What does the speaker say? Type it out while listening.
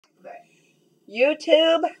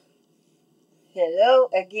YouTube, hello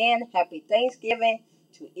again. Happy Thanksgiving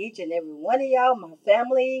to each and every one of y'all, my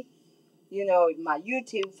family. You know, my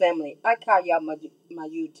YouTube family. I call y'all my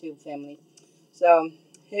YouTube family. So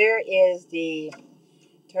here is the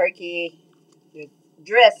turkey, the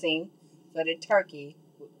dressing for the turkey.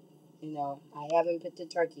 You know, I haven't put the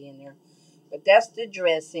turkey in there, but that's the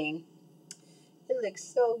dressing. It looks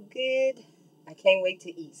so good. I can't wait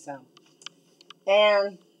to eat some.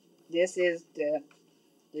 And this is the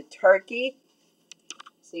turkey.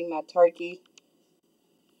 See my turkey.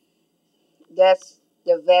 That's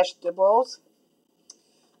the vegetables.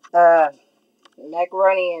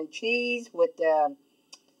 Macaroni and cheese with the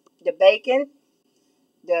bacon.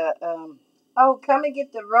 Oh, come and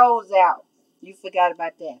get the rolls out. You forgot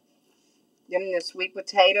about that. Them the sweet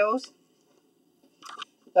potatoes.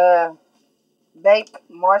 Baked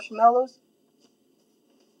marshmallows.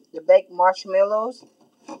 The baked marshmallows.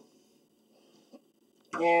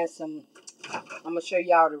 And some, I'm going to show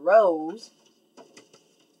y'all the rolls.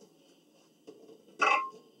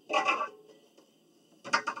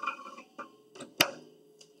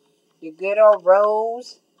 The good old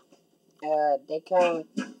rolls. They came,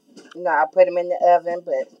 you know, I put them in the oven,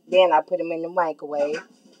 but then I put them in the microwave.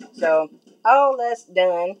 So, all that's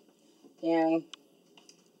done. And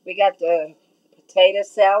we got the potato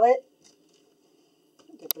salad.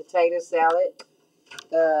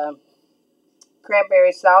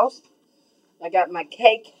 Cranberry sauce. I got my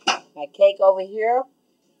cake over here.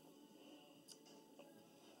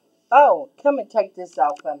 Oh, come and take this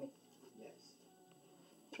off for me. Yes.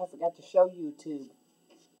 I forgot to show YouTube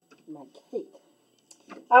my cake.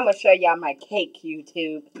 I'm going to show y'all my cake,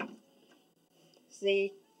 YouTube.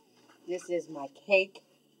 See, this is my cake.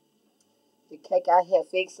 The cake I had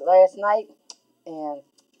fixed last night. And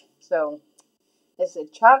so, it's a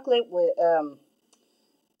chocolate with,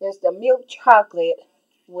 it's the milk chocolate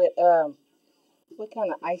with, what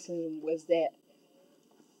kind of icing was that?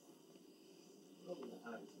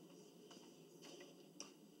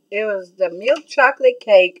 It was the milk chocolate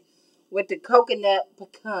cake with the coconut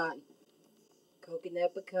pecan.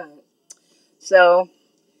 So,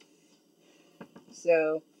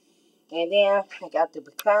 and then I got the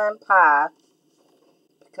pecan pie,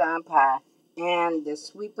 and the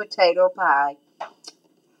sweet potato pie,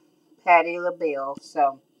 Patti LaBelle.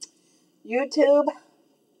 So, YouTube,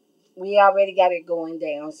 we already got it going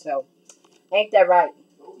down, so, ain't that right?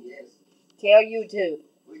 Oh, yes. Tell YouTube.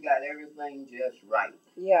 We got everything just right.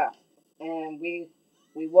 Yeah, and we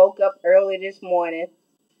woke up early this morning.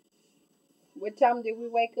 What time did we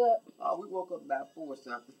wake up? We woke up about 4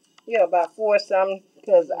 something. Yeah, about 4 something,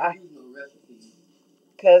 because I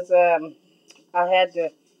had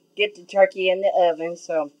to get the turkey in the oven.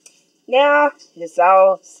 So now it's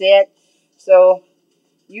all set. So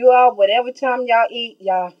you all, whatever time y'all eat,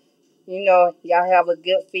 y'all, you know, y'all have a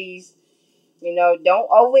good feast. You know, don't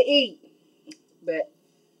overeat, but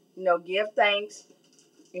you know, give thanks.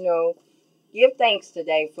 You know, give thanks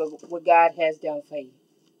today for what God has done for you.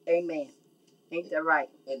 Amen. Ain't that right?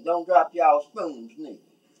 And don't drop y'all spoons, neither.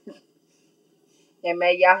 And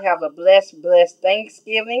may y'all have a blessed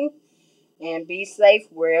Thanksgiving. And be safe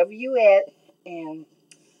wherever you at. And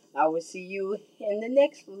I will see you in the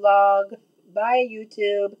next vlog. Bye,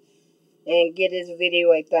 YouTube. And give this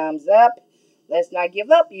video a thumbs up. Let's not give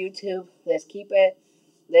up, YouTube. Let's keep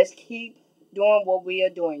doing what we are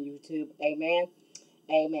doing, YouTube. Amen.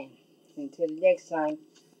 Amen. Until next time,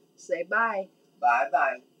 say bye.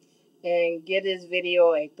 Bye-bye. And give this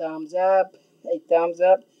video a thumbs up.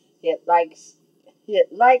 Hit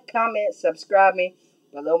like, comment, subscribe me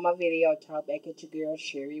below my video. Talk back at your girl,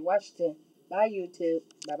 Sherry Washington. Bye, YouTube.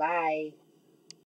 Bye-bye.